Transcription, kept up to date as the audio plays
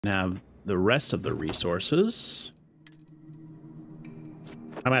Have the rest of the resources.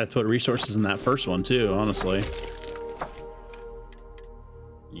 I might have to put resources in that first one too, honestly.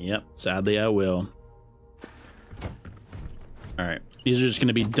 Yep, sadly I will. All right, these are just going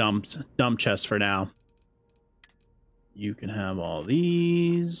to be dump chests for now. You can have all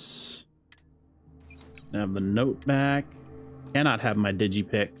these. Have the note back. Cannot have my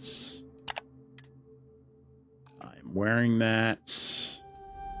digipicks. I'm wearing that.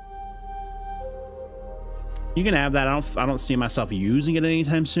 You can have that. I don't see myself using it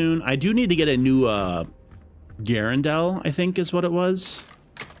anytime soon. I do need to get a new Garandel, I think is what it was.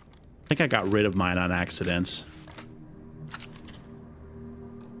 I think I got rid of mine on accident.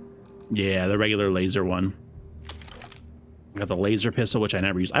 Yeah, the regular laser one. I got the laser pistol, which I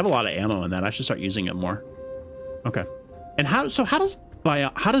never use. I have a lot of ammo in that. I should start using it more. Okay. And how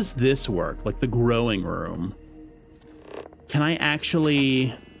does this work? Like the growing room? Can I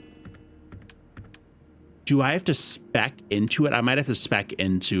actually... Do I have to spec into it? I might have to spec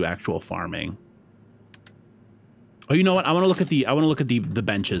into actual farming. Oh, you know what? I want to look at the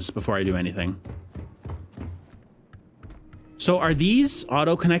benches before I do anything. So are these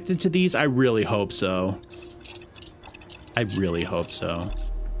auto connected to these? I really hope so. I really hope so.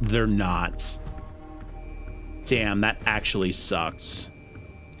 They're not. Damn, that actually sucks.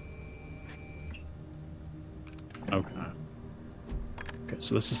 Okay. Okay,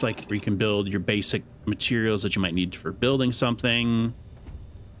 so this is like where you can build your basic materials that you might need for building something.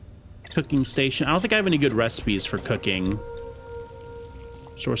 Cooking station. I don't think I have any good recipes for cooking.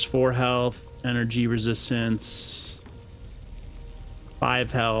 Source 4 health, energy resistance,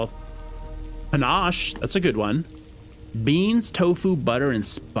 5 health. Panache, that's a good one. Beans, tofu, butter, and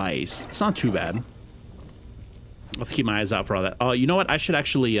spice. It's not too bad. Let's keep my eyes out for all that. Oh, you know what? I should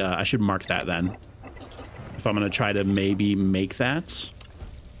actually, I should mark that then. If I'm going to try to maybe make that.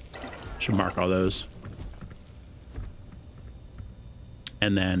 Should mark all those.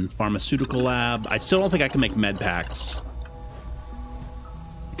 And then pharmaceutical lab. I still don't think I can make med packs.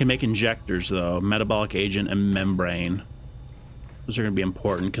 I can make injectors though. Metabolic agent and membrane. Those are going to be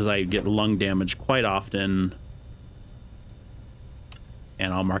important because I get lung damage quite often.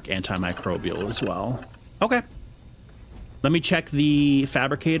 And I'll mark antimicrobial as well. Okay. Let me check the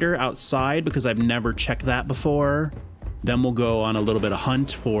fabricator outside because I've never checked that before. Then we'll go on a little bit of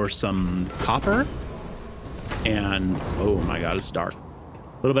hunt for some copper. And, oh my God, it's dark.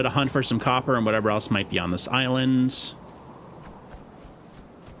 A little bit of hunt for some copper and whatever else might be on this island.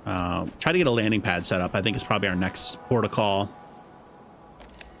 Try to get a landing pad set up. I think it's probably our next port of call.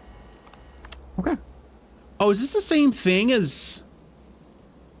 Okay. Oh, is this the same thing as...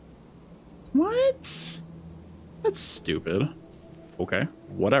 What? That's stupid. Okay,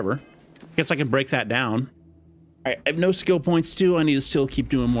 whatever. Guess I can break that down. All right, I have no skill points too. I need to still keep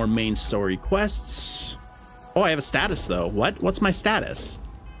doing more main story quests. Oh, I have a status though. What? What's my status?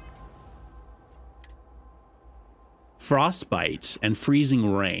 Frostbite and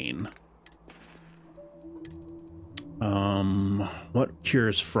freezing rain. What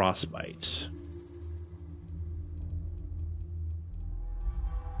cures frostbite?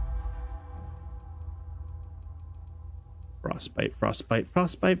 Frostbite, frostbite,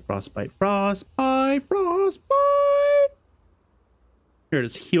 frostbite, frostbite, frostbite, frostbite. Here it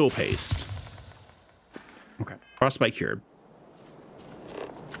is, heal paste. Okay, frostbite cured.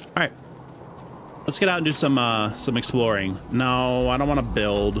 All right, let's get out and do some exploring. No, I don't want to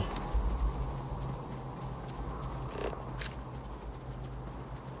build.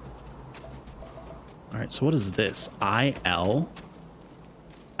 All right, so what is this? IL?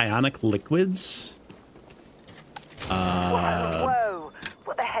 Ionic liquids? Whoa, whoa.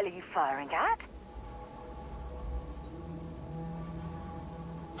 What the hell are you firing at?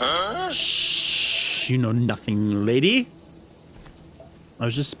 Huh? Shh, you know nothing, lady. I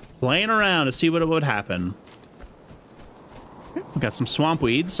was just playing around to see what would happen. We got some swamp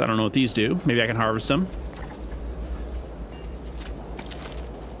weeds. I don't know what these do. Maybe I can harvest them.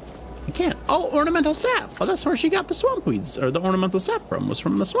 I can't. Oh, ornamental sap. Oh, that's where she got the swamp weeds, or the ornamental sap from, was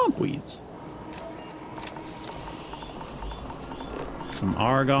from the swamp weeds. Some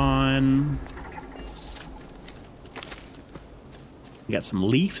argon. We got some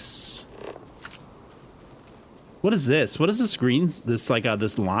leaves. What is this? What is this green? This like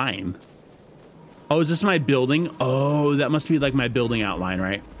this line. Oh, is this my building? Oh, that must be like my building outline,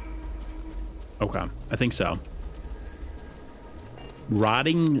 right? Okay, I think so.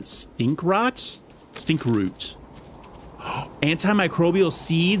 Rotting stink rot? Stink root. Antimicrobial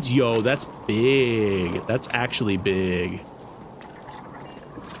seeds? Yo, that's big. That's actually big.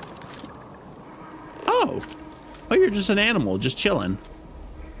 Oh, you're just an animal, just chilling.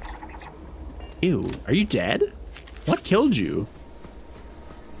 Ew, are you dead? What killed you?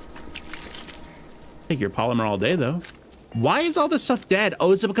 Take your polymer all day though. Why is all this stuff dead?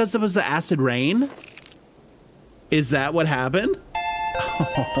 Oh, is it because there was the acid rain? Is that what happened?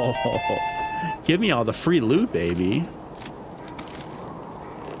 Oh, give me all the free loot, baby.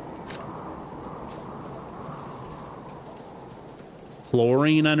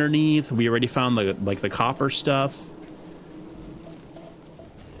 Fluorine underneath. We already found the copper stuff.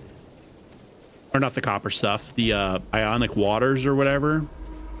 Or not the copper stuff, the ionic waters or whatever.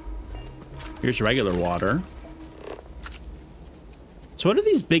 Here's regular water. So what are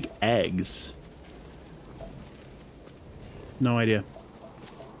these big eggs? No idea.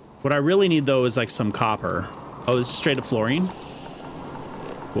 What I really need though is like some copper. Oh, this is straight up fluorine.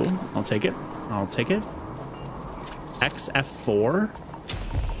 Cool, I'll take it. I'll take it. XF4.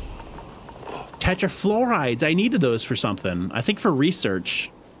 Tetrafluorides. I needed those for something. I think for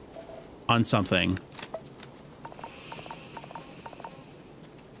research on something.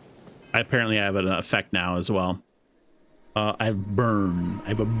 I apparently have an effect now as well. I have burn. I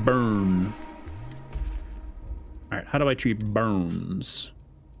have a burn. All right, how do I treat burns?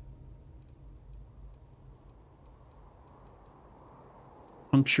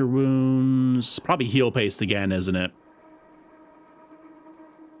 Puncture wounds. Probably heal paste again, isn't it?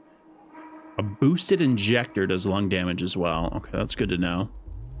 A boosted injector does lung damage as well. Okay, that's good to know.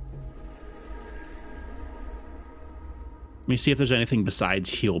 Let me see if there's anything besides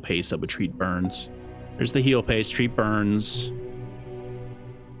heal paste that would treat burns. There's the heal paste, treat burns.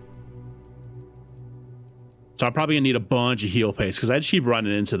 So I'm probably gonna need a bunch of heal paste because I just keep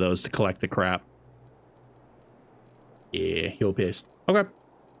running into those to collect the crap. Yeah, heal paste. Okay.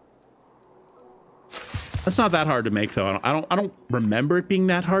 That's not that hard to make though. I don't remember it being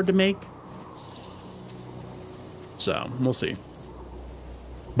that hard to make. So we'll see.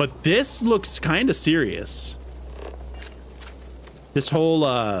 But this looks kind of serious. This whole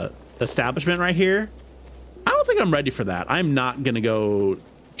establishment right here. I don't think I'm ready for that. I'm not gonna go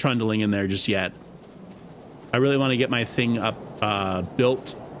trundling in there just yet. I really want to get my thing up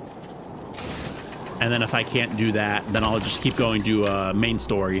built. And then if I can't do that, then I'll just keep going to main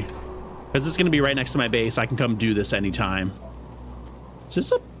story. Because it's going to be right next to my base. I can come do this anytime.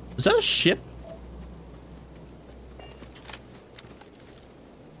 Is that a ship?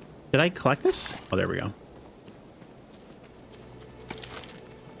 Did I collect this? Oh, there we go.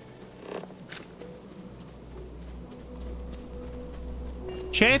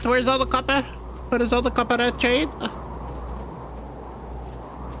 Chat, where's all the copper? Where is all the copper at, Chat?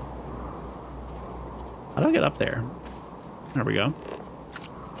 How do I get up there? There we go.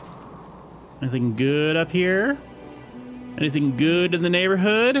 Anything good up here? Anything good in the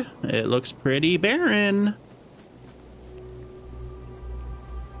neighborhood? It looks pretty barren.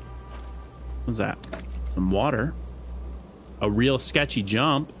 What's that? Some water. A real sketchy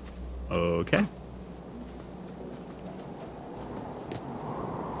jump. Okay.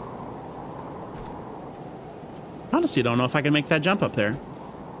 Honestly, don't know if I can make that jump up there.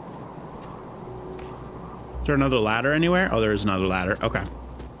 Is there another ladder anywhere? Oh, there is another ladder. Okay.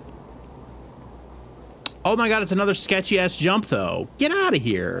 Oh my god, it's another sketchy ass jump though. Get out of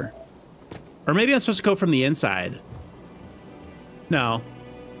here. Or maybe I'm supposed to go from the inside. No.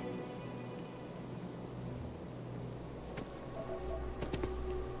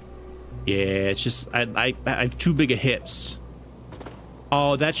 Yeah, it's just I have too big of hips.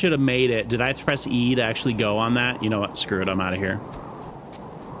 Oh, that should have made it. Did I press E to actually go on that? You know what? Screw it. I'm out of here.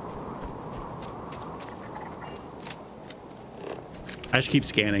 I just keep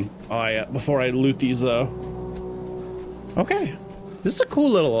scanning. Oh yeah, before I loot these though. Okay, this is a cool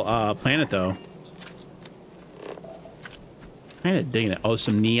little planet though. Kind of digging it. Oh,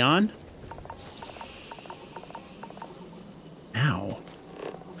 some neon. Ow.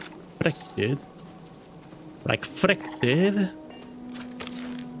 Frick, dude. Like frick, dude.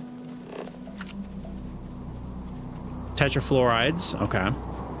 Tetrafluorides. Okay.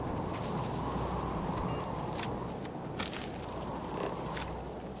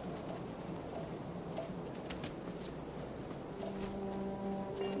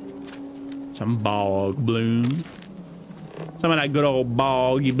 Some bog bloom. Some of that good old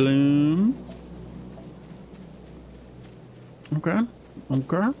boggy bloom. Okay.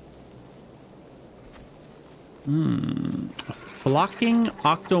 Okay. Blocking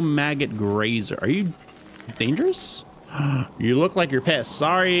octomaggot grazer. Are you dangerous? You look like you're pissed.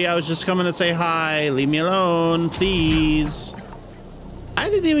 Sorry, I was just coming to say hi. Leave me alone, please. I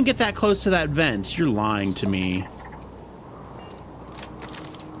didn't even get that close to that vent. You're lying to me.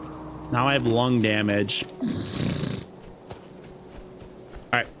 Now I have lung damage.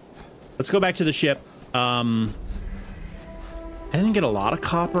 All right, let's go back to the ship. I didn't get a lot of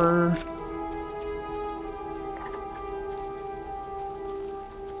copper.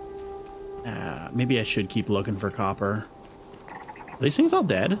 Maybe I should keep looking for copper. Are these things all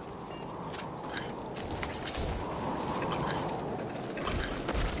dead?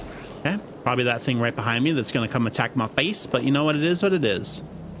 Okay, probably that thing right behind me that's gonna come attack my face, but you know what, it is what it is.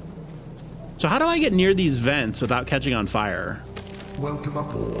 So how do I get near these vents without catching on fire? Welcome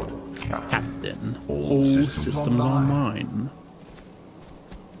aboard, Captain. All systems online.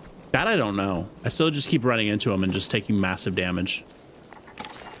 That I don't know. I still just keep running into them and just taking massive damage.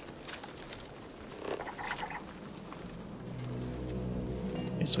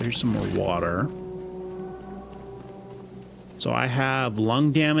 Okay, so here's some more water. So I have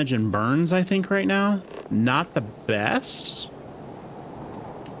lung damage and burns, I think, right now. Not the best,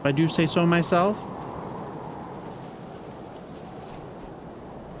 if I do say so myself.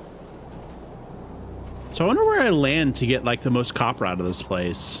 So I wonder where I land to get like the most copper out of this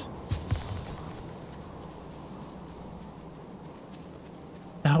place.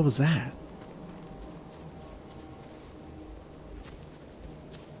 What the hell was that?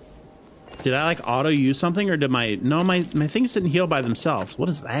 Did I like auto use something, or did my things didn't heal by themselves? What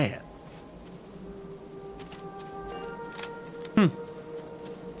is that? Ooh.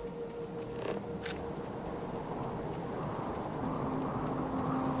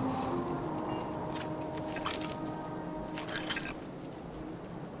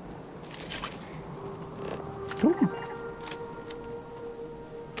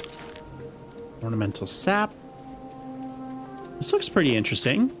 Ornamental sap. This looks pretty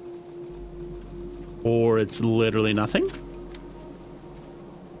interesting. Or it's literally nothing.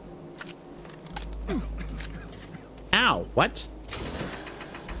 Ow, what?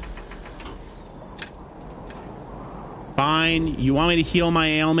 Fine, you want me to heal my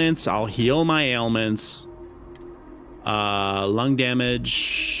ailments? I'll heal my ailments. Lung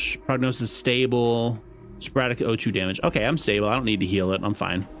damage, prognosis stable, sporadic O2 damage. Okay, I'm stable. I don't need to heal it. I'm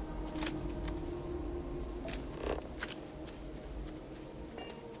fine.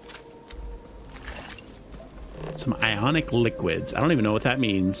 Some ionic liquids. I don't even know what that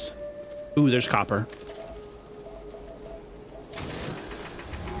means. Ooh, there's copper.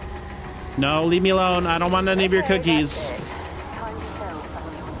 No, leave me alone. I don't want any of your cookies.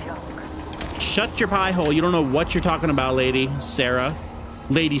 Shut your pie hole. You don't know what you're talking about, lady Sarah.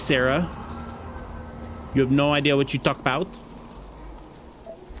 Lady Sarah. You have no idea what you talk about.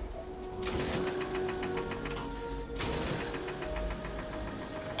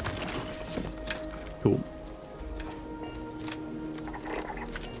 Cool.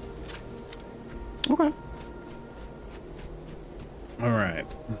 Okay. All right.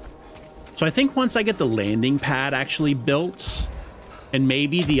 So I think once I get the landing pad actually built, and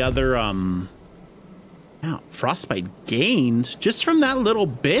maybe the other, frostbite gained just from that little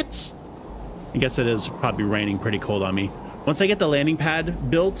bit. I guess it is probably raining pretty cold on me. Once I get the landing pad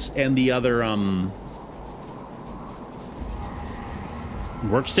built and the other,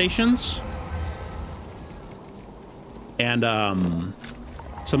 workstations and,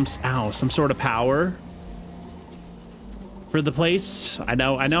 some sort of power for the place. I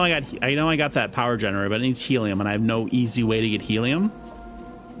know I got that power generator, but it needs helium, and I have no easy way to get helium.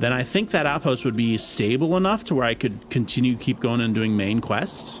 Then I think that outpost would be stable enough to where I could keep going and doing main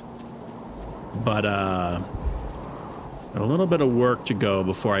quest. But a little bit of work to go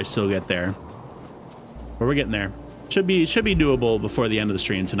before I still get there. But we're getting there. Should be doable before the end of the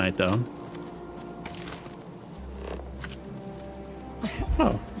stream tonight, though.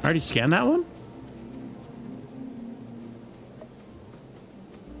 Oh, I already scanned that one?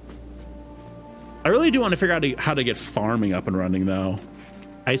 I really do want to figure out how to get farming up and running, though.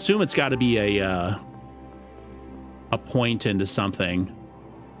 I assume it's got to be a point into something.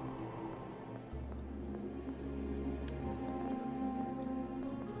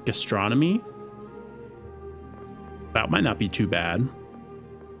 Gastronomy? That might not be too bad.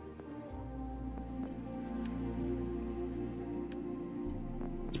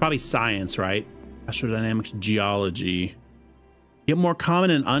 It's probably science, right? Astrodynamics, geology. Get more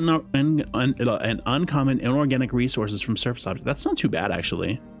common and uncommon inorganic resources from surface objects. That's not too bad,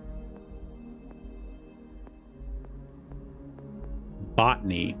 actually.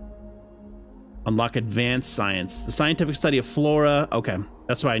 Botany. Unlock advanced science. The scientific study of flora. Okay,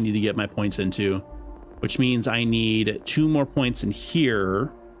 that's what I need to get my points into, which means I need 2 more points in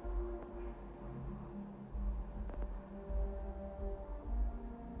here.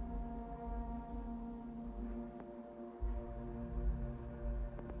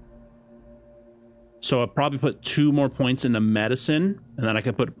 So I'll probably put 2 more points into medicine, and then I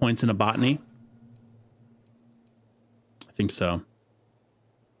could put points into botany. I think so.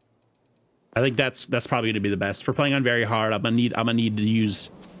 I think that's probably going to be the best. For playing on very hard, I'm gonna need to use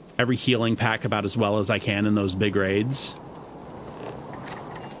every healing pack about as well as I can in those big raids.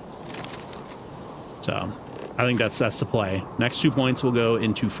 So I think that's the play. Next 2 points will go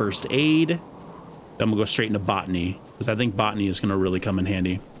into first aid. Then we'll go straight into botany, because I think botany is going to really come in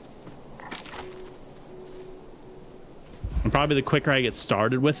handy. And probably the quicker I get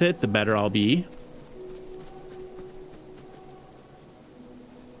started with it, the better I'll be.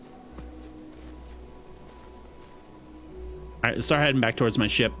 All right, let's start heading back towards my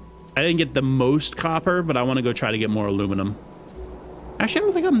ship. I didn't get the most copper, but I want to go try to get more aluminum. Actually, I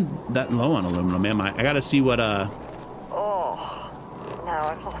don't think I'm that low on aluminum, am I? I got to see what, Oh, now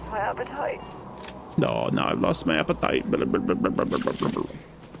I've lost my appetite. No, now I've lost my appetite.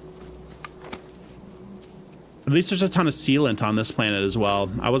 At least there's a ton of sealant on this planet as well.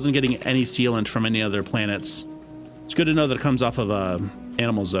 I wasn't getting any sealant from any other planets. It's good to know that it comes off of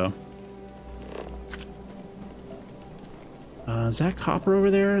animals, though. Is that copper over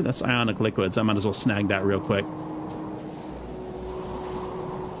there? That's ionic liquids. I might as well snag that real quick.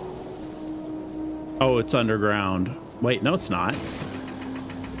 Oh, it's underground. Wait, no, it's not.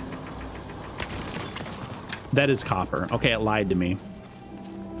 That is copper. Okay, it lied to me.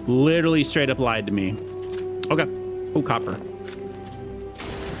 Literally straight up lied to me. Okay. Oh, copper.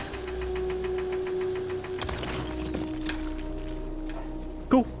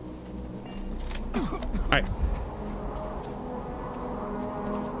 Cool. All right.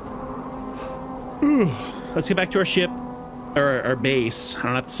 Let's get back to our ship, or our base. I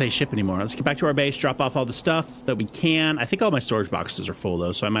don't have to say ship anymore. Let's get back to our base, drop off all the stuff that we can. I think all my storage boxes are full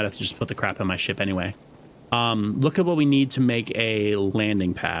though, so I might have to just put the crap in my ship anyway. Look at what we need to make a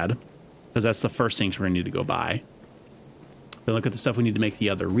landing pad, because that's the first things we're gonna need to go buy. Then look at the stuff we need to make the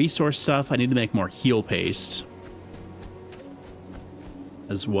other resource stuff. I need to make more heal paste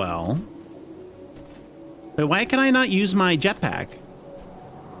as well. But why can I not use my jetpack?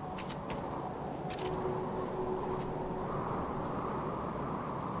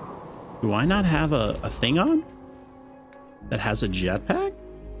 Do I not have a thing on that has a jetpack?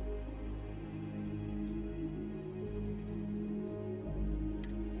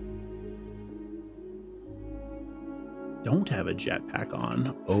 Don't have a jetpack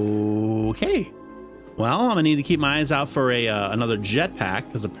on. Okay. Well, I'm gonna need to keep my eyes out for a another jetpack,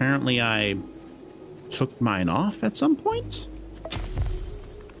 because apparently I took mine off at some point.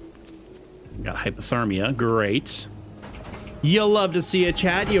 Got hypothermia. Great. You'll love to see it,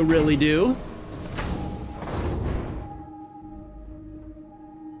 chat. You really do.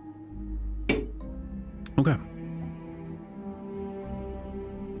 Okay.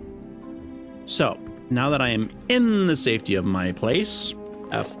 So, now that I am in the safety of my place,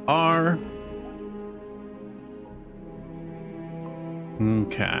 FR.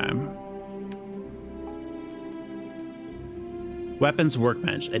 Okay. Weapons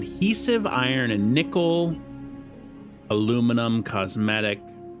workbench. Adhesive, iron, and nickel. Aluminum, cosmetic.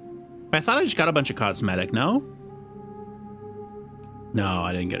 I thought I just got a bunch of cosmetic, no? No,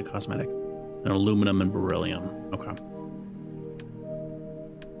 I didn't get a cosmetic. An aluminum and beryllium. Okay.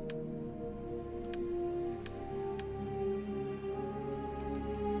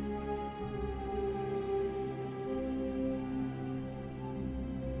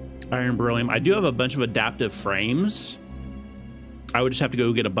 Iron, beryllium. I do have a bunch of adaptive frames. I would just have to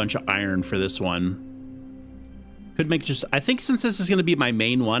go get a bunch of iron for this one. Could make just, I think since this is going to be my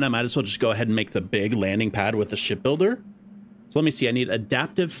main one, I might as well just go ahead and make the big landing pad with the shipbuilder. So let me see. I need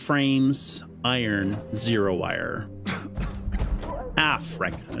adaptive frames, iron, 0 wire. Ah,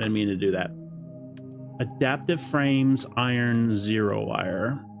 frick. I didn't mean to do that. Adaptive frames, iron, 0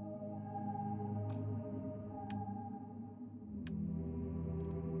 wire.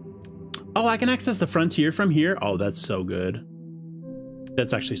 Oh, I can access the frontier from here. Oh, that's so good.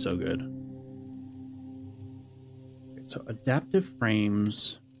 That's actually so good. Okay, so adaptive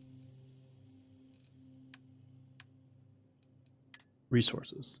frames.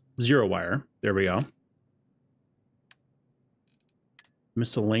 Resources. 0 wire. There we go.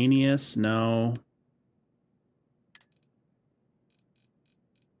 Miscellaneous. No.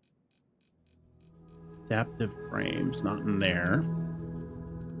 Adaptive frames. Not in there.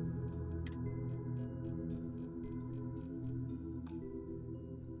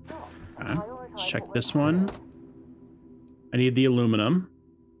 Okay, let's check this one. I need the aluminum.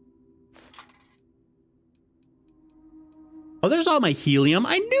 Oh, there's all my helium.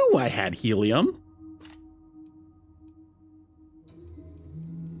 I knew I had helium.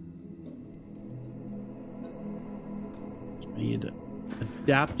 need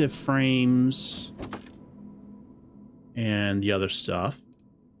adaptive frames and the other stuff.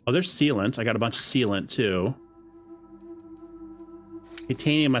 Oh, there's sealant. I got a bunch of sealant too.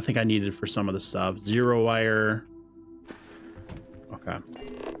 Titanium, I think I needed for some of the stuff. Zero wire. Okay.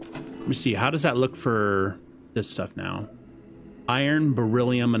 Let me see. How does that look for this stuff now? Iron,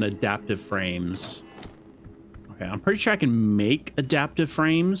 beryllium, and adaptive frames. Okay, I'm pretty sure I can make adaptive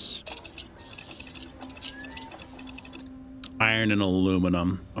frames. Iron and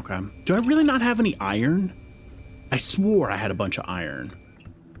aluminum. Okay. Do I really not have any iron? I swore I had a bunch of iron.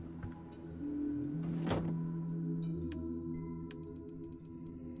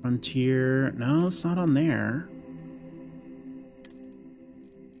 Frontier. No, it's not on there.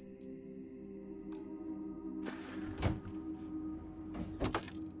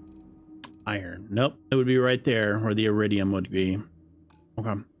 Iron. Nope. It would be right there where the iridium would be.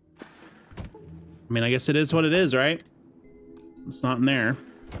 Okay. I mean, I guess it is what it is, right? It's not in there.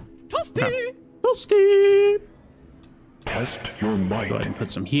 Toasty! Okay. Toasty! Test your might. Go ahead and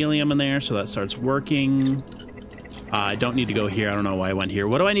put some helium in there so that starts working. I don't need to go here. I don't know why I went here.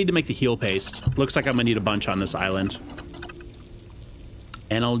 What do I need to make the heal paste? Looks like I'm gonna need a bunch on this island.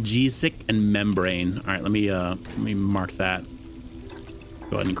 Analgesic and membrane. All right, let me mark that.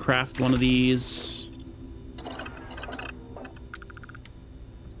 Go ahead and craft one of these.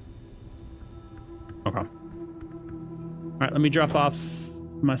 Okay. All right, let me drop off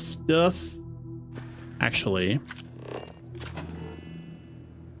my stuff. Actually,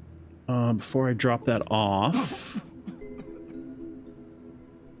 before I drop that off,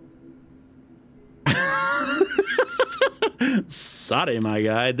 sorry, my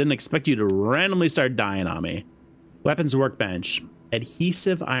guy. Didn't expect you to randomly start dying on me. Weapons workbench.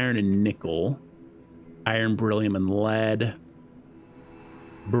 Adhesive, iron, and nickel. Iron, beryllium, and lead.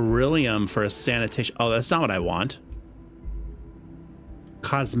 Beryllium for a sanitation. Oh, that's not what I want.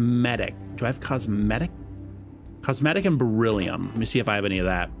 Cosmetic. Do I have cosmetic? Cosmetic and beryllium. Let me see if I have any of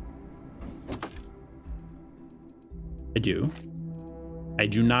that. I do. I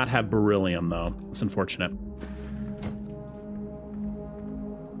do not have beryllium, though. It's unfortunate.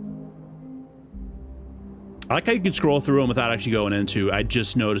 I like how you can scroll through them without actually going into. I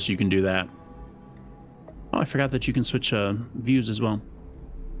just noticed you can do that. Oh, I forgot that you can switch views as well.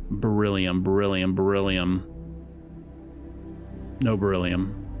 Beryllium, beryllium, beryllium. No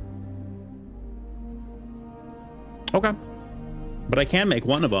beryllium. Okay. But I can make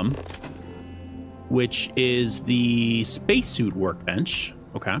one of them, which is the spacesuit workbench.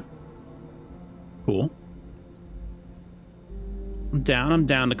 Okay. Cool. I'm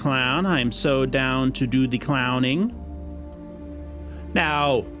down to clown. I am so down to do the clowning.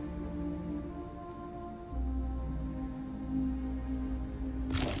 Now.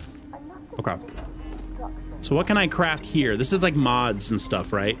 Okay. So what can I craft here? This is like mods and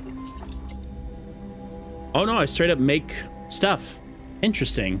stuff, right? Oh no, I straight up make stuff.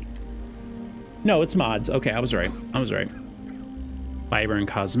 Interesting. No, it's mods. Okay, I was right. I was right. Fiber and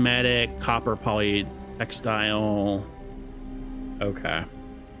cosmetic, copper polytextile. Okay.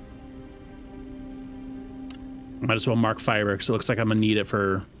 Might as well mark fiber because it looks like I'm gonna need it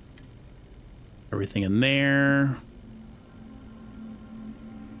for everything in there.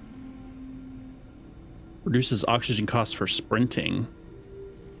 Reduces oxygen costs for sprinting.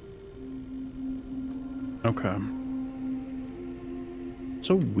 Okay.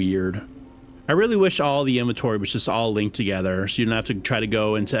 So weird. I really wish all the inventory was just all linked together so you don't have to try to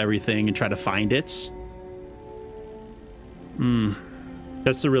go into everything and try to find it.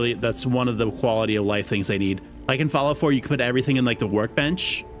 That's one of the quality of life things I need. Like in Fallout 4, you can put everything in like the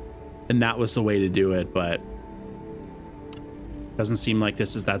workbench, and that was the way to do it, but doesn't seem like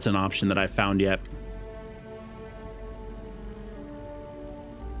that's an option that I found yet.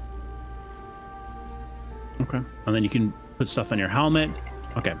 Okay, and then you can put stuff on your helmet.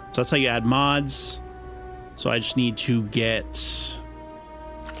 Okay, so that's how you add mods. So I just need to get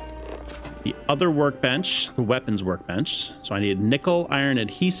the other workbench, the weapons workbench. So I need nickel, iron,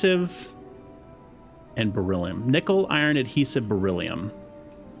 adhesive, and beryllium. Nickel, iron, adhesive, beryllium.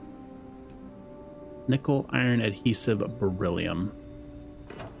 Nickel, iron, adhesive, beryllium.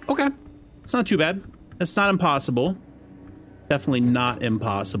 Okay, it's not too bad. It's not impossible. Definitely not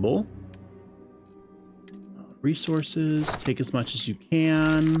impossible. Resources, take as much as you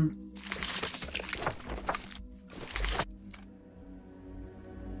can.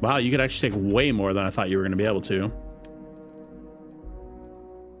 Wow, you could actually take way more than I thought you were going to be able to.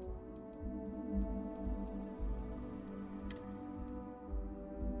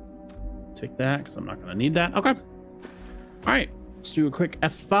 Take that because I'm not going to need that. Okay. All right, let's do a quick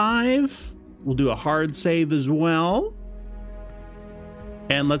F5. We'll do a hard save as well.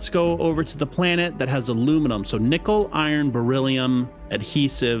 And let's go over to the planet that has aluminum. So nickel, iron, beryllium,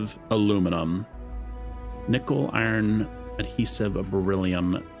 adhesive, aluminum. Nickel, iron, adhesive,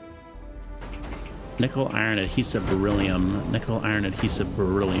 beryllium. Nickel, iron, adhesive, beryllium. Nickel, iron, adhesive,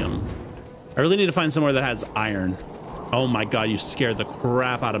 beryllium. I really need to find somewhere that has iron. Oh my God, you scared the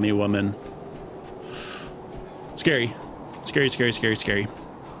crap out of me, woman. Scary. Scary, scary, scary, scary.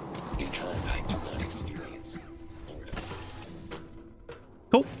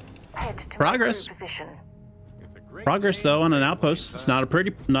 Cool. Progress. Progress though on an outpost. It's not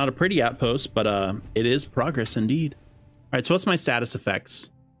a pretty outpost, but it is progress indeed. All right, so what's my status effects?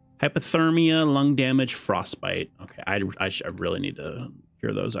 Hypothermia, lung damage, frostbite. Okay, I really need to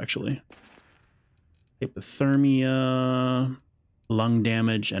cure those actually. Hypothermia, lung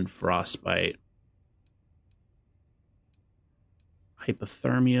damage, and frostbite.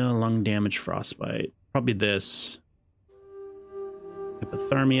 Hypothermia, lung damage, frostbite. Probably this.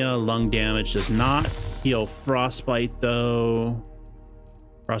 Hypothermia, lung damage does not heal frostbite though.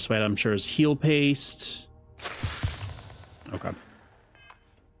 Frostbite I'm sure is heal paste. Okay. All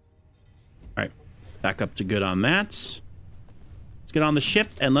right, back up to good on that. Let's get on the ship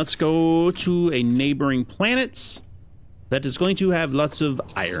and let's go to a neighboring planet that is going to have lots of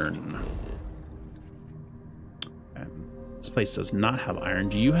iron. Okay. This place does not have iron.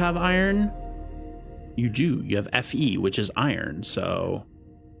 Do you have iron? You do. You have Fe, which is iron. So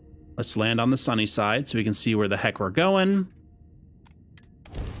let's land on the sunny side so we can see where the heck we're going.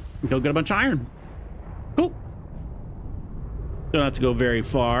 Go get a bunch of iron. Cool. Don't have to go very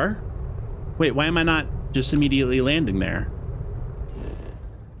far. Wait, why am I not just immediately landing there?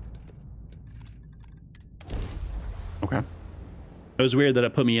 Okay. It was weird that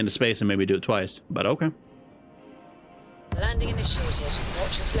it put me into space and made me do it twice, but okay. Landing initiated.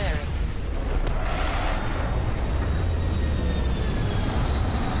 Watch for flaring.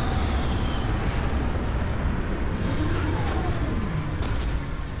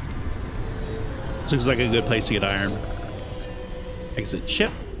 This looks like a good place to get iron. Exit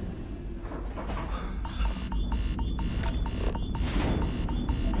ship.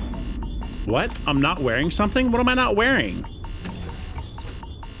 What? I'm not wearing something? What am I not wearing?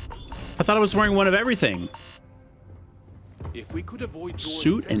 I thought I was wearing one of everything. If we could avoid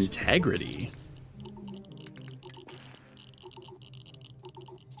suit integrity.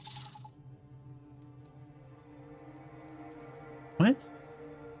 What?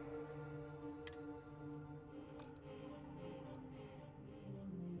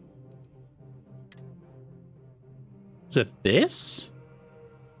 Is it this?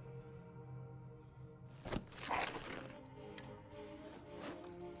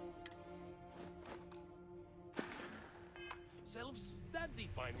 Selves, that'd be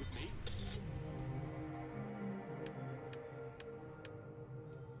fine with me.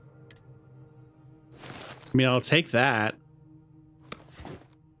 I mean, I'll take that.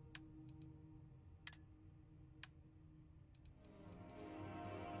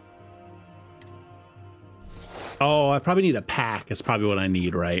 Oh, I probably need a pack. It's probably what I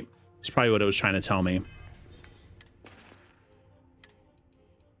need, right? It's probably what it was trying to tell me.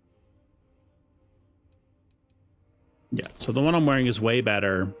 Yeah, so the one I'm wearing is way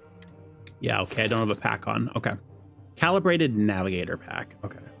better. Yeah, okay, I don't have a pack on. Okay. Calibrated navigator pack.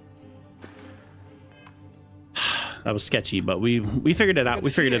 Okay. That was sketchy, but we figured it out. We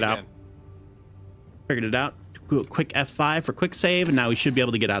figured it out. Figured it out. Quick F5 for quick save, and now we should be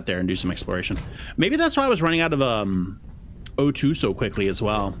able to get out there and do some exploration. Maybe that's why I was running out of O2 so quickly as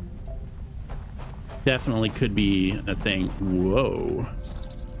well. Definitely could be a thing. Whoa.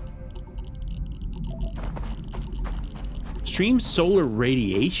 Stream solar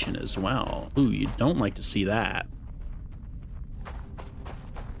radiation as well. Ooh, you don't like to see that.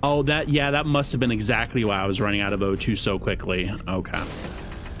 Oh, that must have been exactly why I was running out of O2 so quickly. Okay.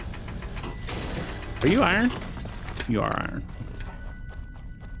 Are you iron? You are iron.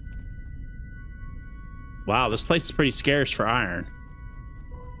 Wow, this place is pretty scarce for iron.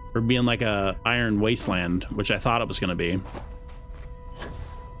 For being like a iron wasteland, which I thought it was going to be. Am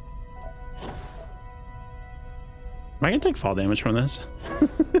I going to take fall damage from this?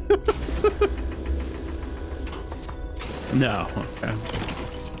 No. Okay.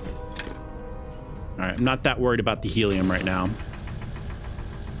 All right, I'm not that worried about the helium right now.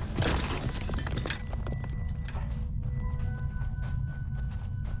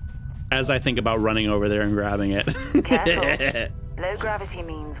 As I think about running over there and grabbing it. Careful. Low gravity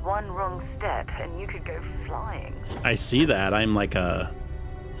means one wrong step and you could go flying. I see that. I'm like a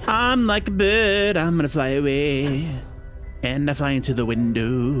bird. I'm gonna fly away. And I fly into the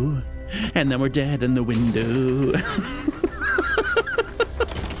window. And then we're dead in the window.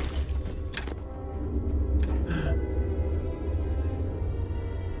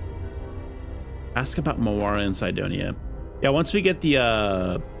 Ask about Moara and Sidonia. Yeah, once we get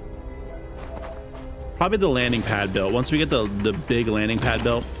the probably the landing pad built. Once we get the big landing pad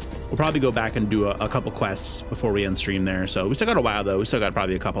built, we'll probably go back and do a couple quests before we end stream there. So we still got a while though. We still got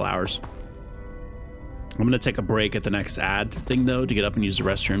probably a couple hours. I'm gonna take a break at the next ad thing though to get up and use the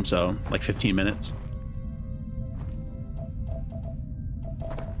restroom. So like 15 minutes.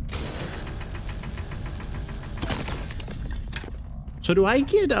 So do I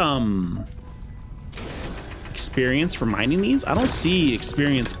get experience for mining these? I don't see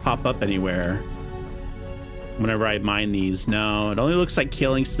experience pop up anywhere whenever I mine these. No, it only looks like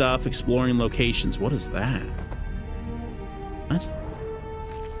killing stuff, exploring locations. What is that? What?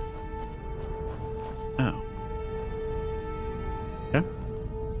 Oh. Okay.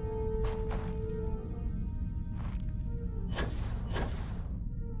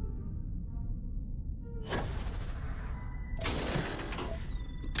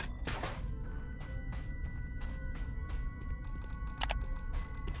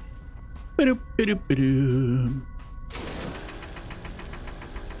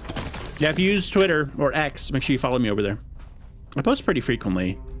 Yeah, if you use Twitter or X, make sure you follow me over there. I post pretty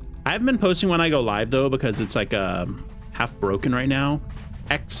frequently. I haven't been posting when I go live though, because it's like half broken right now.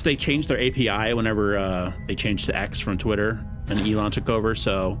 X, they changed their API whenever they changed to X from Twitter and Elon took over,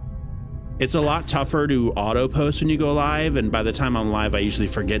 so it's a lot tougher to auto post when you go live, and by the time I'm live I usually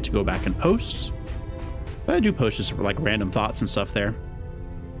forget to go back and post, but I do post just for like random thoughts and stuff there.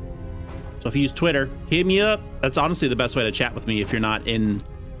 So if you use Twitter, hit me up. That's honestly the best way to chat with me if you're not in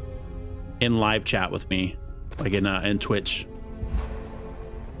live chat with me, like in Twitch.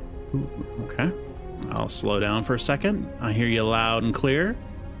 Ooh, okay, I'll slow down for a second. I hear you loud and clear.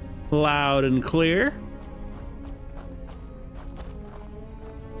 Loud and clear.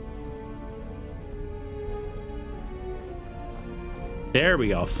 There we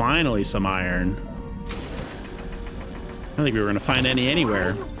go. Finally some iron. I don't think we were gonna find any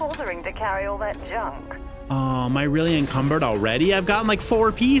anywhere. Why are you bothering to carry all that junk? Oh, am I really encumbered already? I've gotten like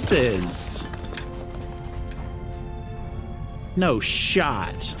 4 pieces. No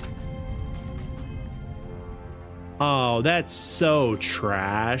shot. Oh, that's so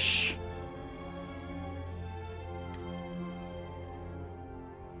trash.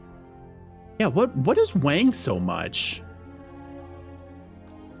 Yeah, what is weighing so much?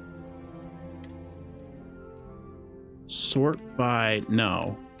 Sort by,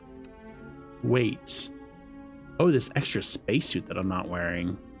 no. Wait. Oh, this extra spacesuit that I'm not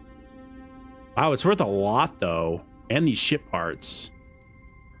wearing. Wow, it's worth a lot though. And these ship parts.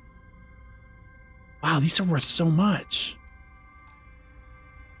 Wow, these are worth so much.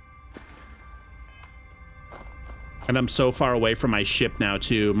 And I'm so far away from my ship now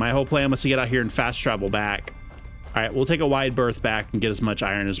too. My whole plan was to get out here and fast travel back. All right, we'll take a wide berth back and get as much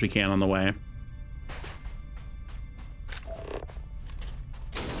iron as we can on the way.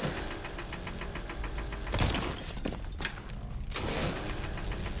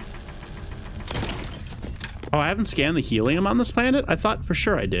 Oh, I haven't scanned the helium on this planet? I thought for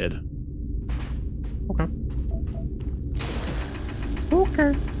sure I did. Okay.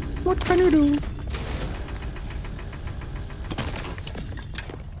 Okay. What can you do?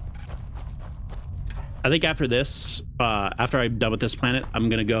 I think after this, after I'm done with this planet, I'm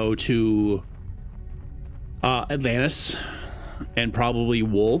gonna go to Atlantis and probably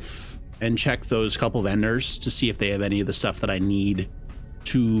Wolf and check those couple vendors to see if they have any of the stuff that I need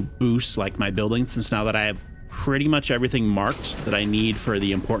to boost like my buildings, since now that I have pretty much everything marked that I need for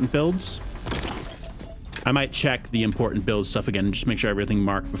the important builds. I might check the important build stuff again and just make sure everything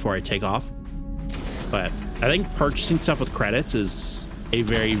marked before I take off. But I think purchasing stuff with credits is a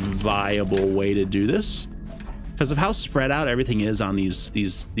very viable way to do this because of how spread out everything is on these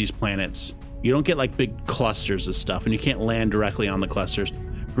planets. You don't get like big clusters of stuff, and you can't land directly on the clusters.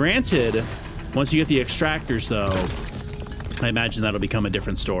 Granted, once you get the extractors though, I imagine that'll become a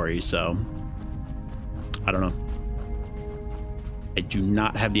different story. So I don't know. I do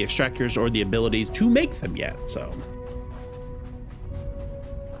not have the extractors or the ability to make them yet, so.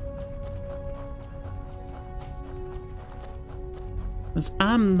 Cause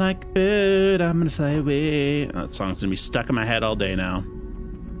I'm like a bird, I'm gonna fly away. That song's gonna be stuck in my head all day now.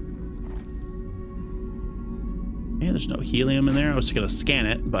 Yeah, there's no helium in there. I was gonna scan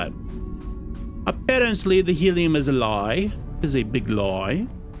it, but apparently the helium is a lie. Is a big lie.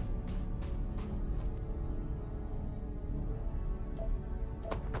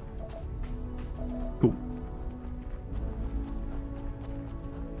 Cool.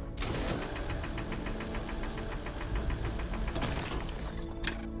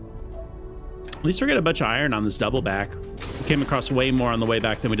 At least we're getting a bunch of iron on this double back. We came across way more on the way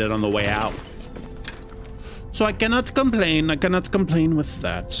back than we did on the way out. So I cannot complain. I cannot complain with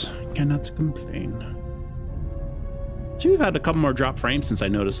that. I cannot complain. See, we've had a couple more drop frames since I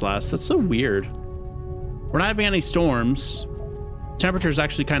noticed last. That's so weird. We're not having any storms. Temperature's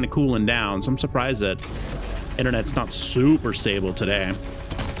actually kind of cooling down, so I'm surprised that internet's not super stable today.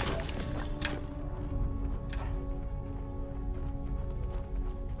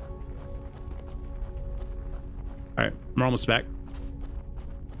 All right, we're almost back.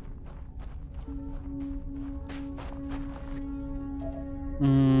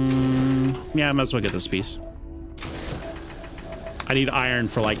 Yeah, I might as well get this piece. I need iron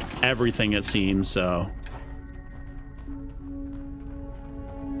for like everything, it seems, so.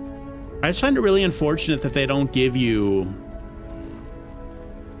 I just find it really unfortunate that they don't give you,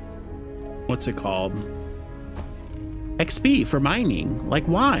 what's it called? XP for mining. Like,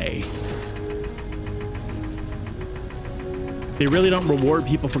 why? They really don't reward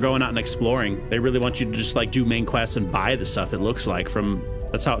people for going out and exploring. They really want you to just like do main quests and buy the stuff, it looks like.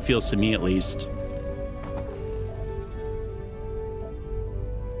 That's how it feels to me, at least.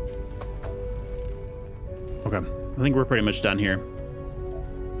 Okay, I think we're pretty much done here.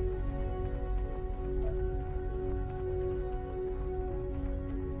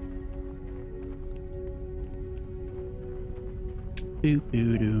 I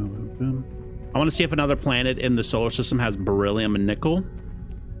want to see if another planet in the solar system has beryllium and nickel,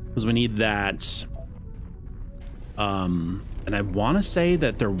 because we need that. And I want to say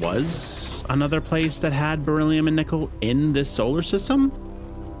that there was another place that had beryllium and nickel in this solar system.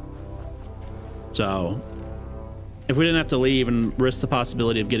 So if we didn't have to leave and risk the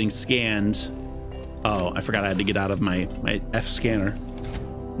possibility of getting scanned. Oh, I forgot I had to get out of my F scanner.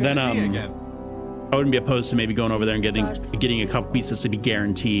 Then I wouldn't be opposed to maybe going over there and getting a couple pieces to be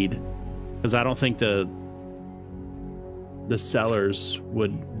guaranteed, because I don't think the sellers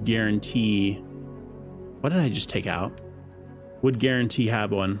would guarantee. What did I just take out? Would guarantee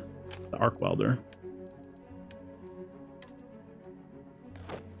have one. The arc welder.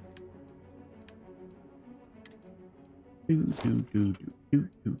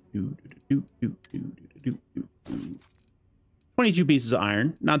 $22 pieces of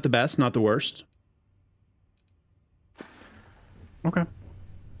iron. Not the best, not the worst. Okay. All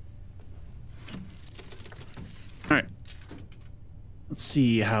right. Let's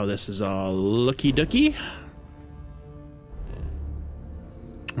see how this is all looky dooky.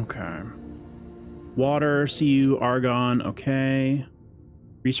 Okay. Water, CU, argon. Okay.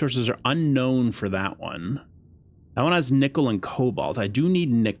 Resources are unknown for that one. That one has nickel and cobalt. I do need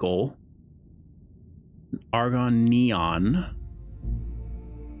nickel. Argon, neon.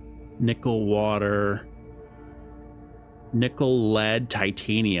 Nickel, water. Nickel, lead,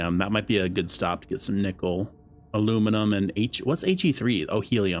 titanium. That might be a good stop to get some nickel. Aluminum and what's He3? Oh,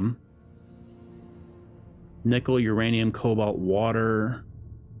 helium. Nickel, uranium, cobalt, water.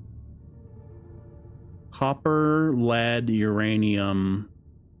 Copper, lead, uranium,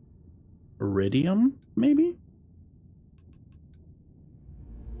 iridium, maybe?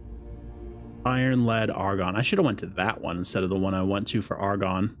 Iron, lead, argon. I should have went to that one instead of the one I went to for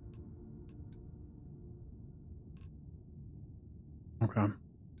argon. Okay.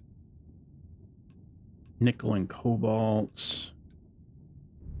 Nickel and cobalt.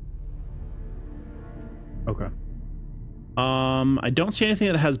 Okay. I don't see anything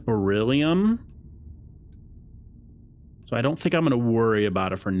that has beryllium, so I don't think I'm going to worry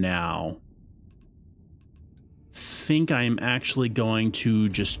about it for now. Think I'm actually going to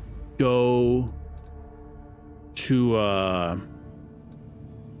just go to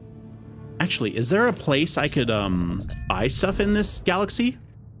actually, is there a place I could buy stuff in this galaxy?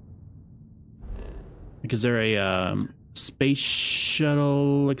 Like, is there a space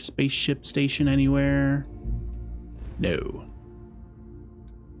shuttle, like spaceship station anywhere? No.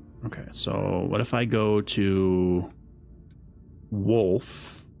 Okay, so what if I go to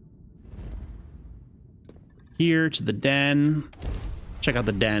Wolf here to the den? Check out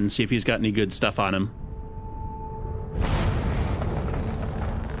the den, see if he's got any good stuff on him.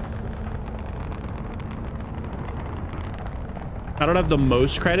 I don't have the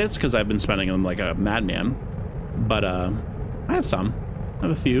most credits because I've been spending them like a madman, but I have some. I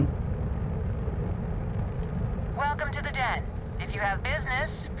have a few. Welcome to the den. If you have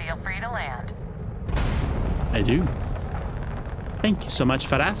business, feel free to land. I do. Thank you so much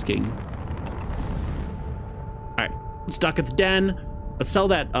for asking. All right, let's dock at the den. Let's sell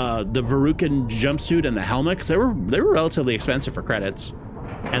that the Verucan jumpsuit and the helmet, because they were relatively expensive for credits.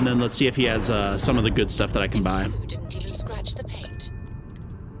 And then let's see if he has some of the good stuff that I can buy. You didn't even scratch the paint.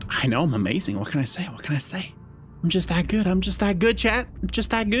 I know, I'm amazing. What can I say? What can I say? I'm just that good. I'm just that good, chat. I'm just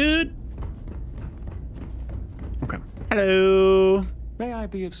that good. Hello. May I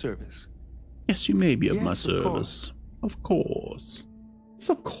be of service? Yes, you may be of my Yes, of service. Of course. Yes,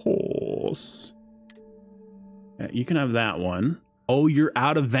 of course. Yeah, you can have that one. Oh, you're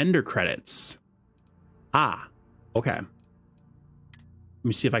out of vendor credits. Ah, okay. Let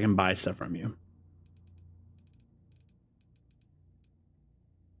me see if I can buy stuff from you.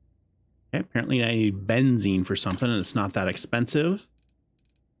 Okay, apparently I need benzene for something and it's not that expensive.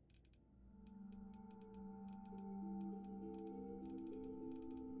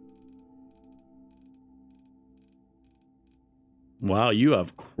 Wow, you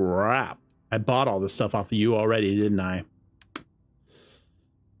have crap. I bought all this stuff off of you already, didn't I?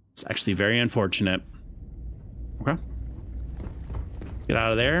 It's actually very unfortunate. Okay. Get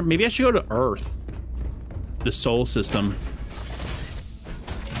out of there. Maybe I should go to Earth. The Sol system.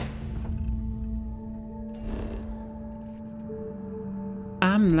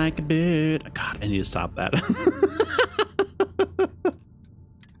 I'm like a bird. God, I need to stop that.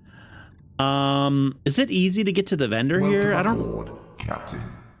 Is it easy to get to the vendor here? I don't. Aboard, Captain.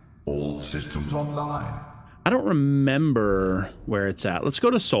 All systems online. I don't remember where it's at. Let's go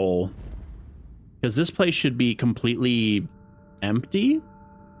to Sol. Because this place should be completely empty.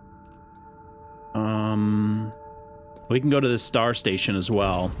 We can go to the star station as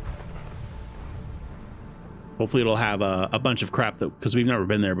well. Hopefully it'll have a bunch of crap that, because we've never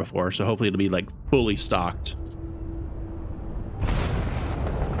been there before, so hopefully it'll be like fully stocked.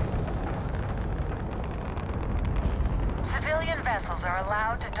 Civilian vessels are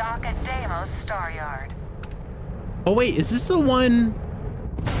allowed to dock at Deimos Star Yard. Oh wait, is this the one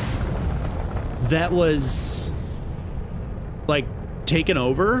that was like taken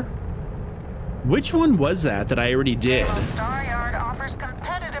over? Which one was that I already did? Deimos Star Yard offers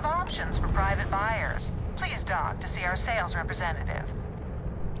competitive options for private buyers. Please dock to see our sales representative.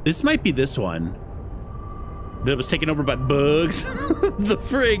 This might be this one that was taken over by bugs. The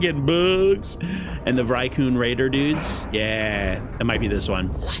friggin' bugs and the Vrykun Raider dudes. Yeah, it might be this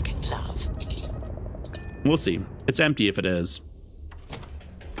one. Like a glove. We'll see. It's empty if it is.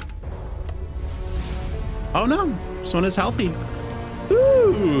 Oh no, this one is healthy.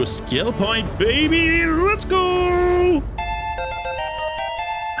 Ooh, skill point, baby. Let's go.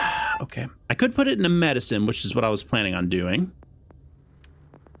 Okay, I could put it in a medicine, which is what I was planning on doing.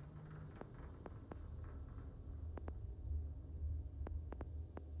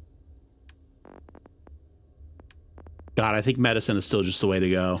 God, I think medicine is still just the way to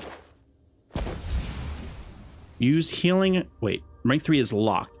go. Use healing. Wait, rank 3 is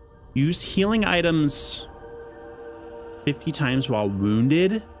locked. Use healing items 50 times while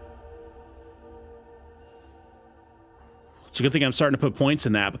wounded. It's a good thing I'm starting to put points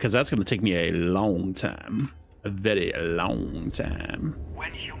in that, because that's going to take me a long time. A very long time.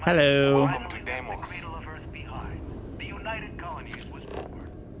 Hello.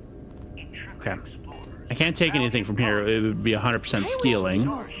 Okay. I can't take anything from here. It would be 100% stealing.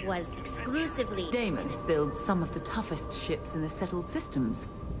 Was exclusively Deimos builds some of the toughest ships in the settled systems.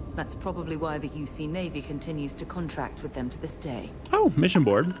 That's probably why the UC Navy continues to contract with them to this day. Oh, mission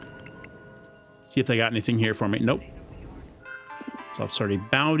board. See if they got anything here for me. Nope. Self-starting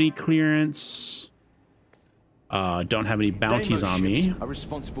bounty clearance. Don't have any bounties on me. Are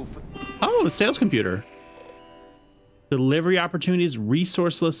responsible for... Oh, it's sales computer. Delivery opportunities,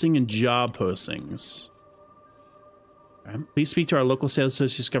 resource listing, and job postings. Okay. Please speak to our local sales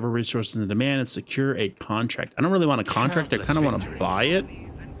associate, discover resources in demand, and secure a contract. I don't really want a contract. I kind of want to buy it.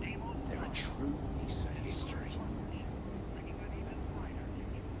 They're a true piece of history.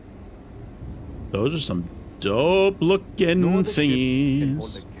 Those are some dope looking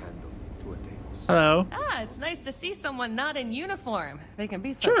thingies. Hello. Ah, it's nice to see someone not in uniform. They can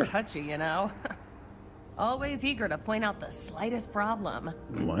be so touchy, you know. Always eager to point out the slightest problem.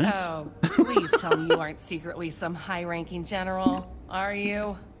 What? Oh, please tell me you aren't secretly some high-ranking general, are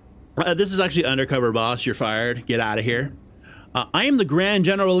you? This is actually undercover, boss. You're fired. Get out of here. I am the Grand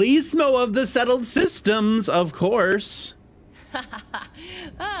Generalissimo of the settled systems, of course.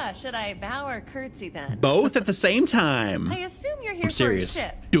 Should I bow or curtsy then? Both at the same time. I assume you're here I'm serious. for a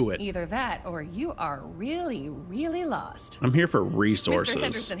ship. Do it. Either that or you are really, really lost. I'm here for resources. Mr.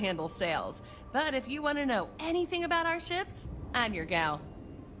 Henderson handles sales, but if you want to know anything about our ships, I'm your gal.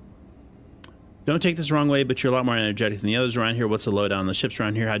 Don't take this the wrong way, but you're a lot more energetic than the others around here. What's the lowdown on the ships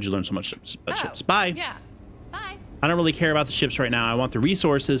around here? How'd you learn so much about ships? Bye. Yeah. Bye. I don't really care about the ships right now. I want the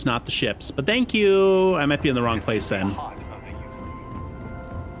resources, not the ships. But thank you. I might be in the wrong place then.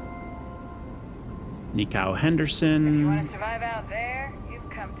 Nico Henderson. If you want to survive out there, you've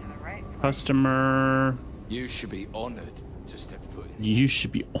come to the right place. Customer. You should be honored to step foot in. You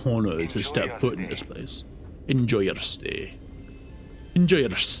should be honored to step foot in this place. Enjoy your stay. Enjoy your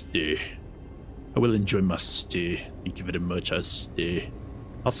stay. I will enjoy my stay. Thank you very much. I'll stay.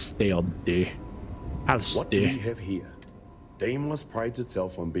 I'll stay all day. I'll What do we stay. have here? Deimos prides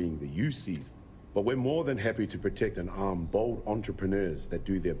itself on being the UC's, but we're more than happy to protect and arm bold entrepreneurs that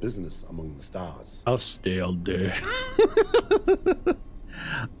do their business among the stars. I'll stay all day.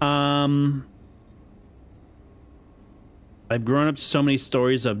 I've grown up to so many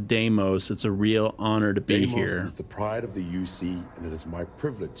stories of Deimos. It's a real honor to be Deimos here. is the pride of the UC, and it is my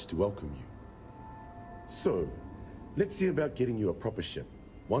privilege to welcome you. So, let's see about getting you a proper ship,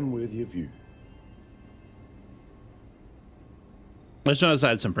 one worthy of you. I just noticed I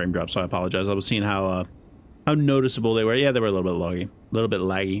had some frame drops, so I apologize. I was seeing how noticeable they were. Yeah, they were a little bit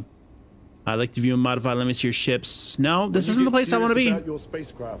laggy. I'd like to view and modify. Let me see your ships. No, this isn't the place I want to be. About your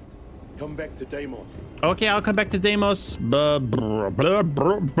spacecraft, come back to Deimos. Okay, I'll come back to Deimos in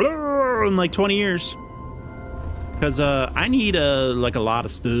like 20 years. Because I need like a lot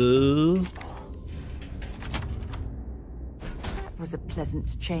of stuff. It was a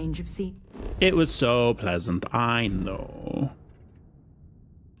pleasant change of scene. It was so pleasant. I know.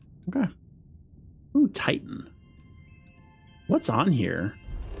 Okay. Ooh, Titan. What's on here?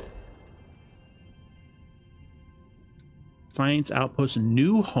 Science Outpost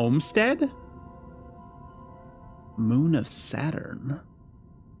New Homestead? Moon of Saturn.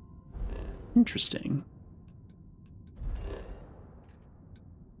 Interesting.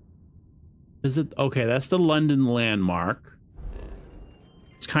 Is it okay? That's the London landmark.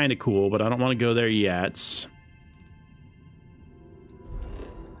 It's kind of cool, but I don't want to go there yet.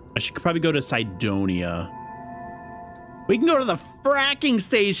 I should probably go to Cydonia. We can go to the fracking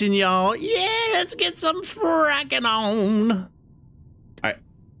station, y'all. Yeah, let's get some fracking on. All right,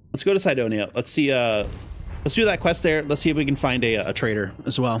 let's go to Cydonia. Let's see. Let's do that quest there. Let's see if we can find a trader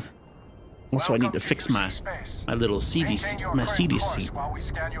as well. Also, I need to fix my little CDC, my CDC.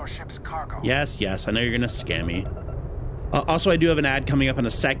 Yes, I know you're gonna scam me. Also, I do have an ad coming up in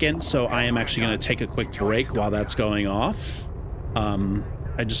a second, so I am actually gonna take a quick break while that's going off.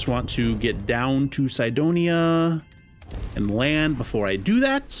 I just want to get down to Cydonia and land before I do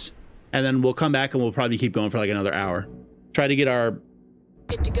that, and then we'll come back and we'll probably keep going for like another hour. Try to get our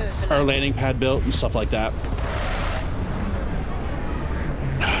landing pad built and stuff like that.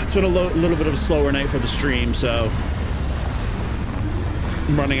 It's been a little bit of a slower night for the stream, so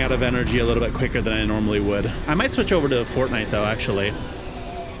I'm running out of energy a little bit quicker than I normally would. I might switch over to Fortnite though, actually.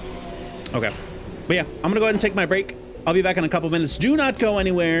 Okay, but yeah, I'm gonna go ahead and take my break. I'll be back in a couple minutes. Do not go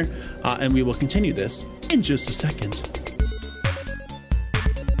anywhere, and we will continue this in just a second.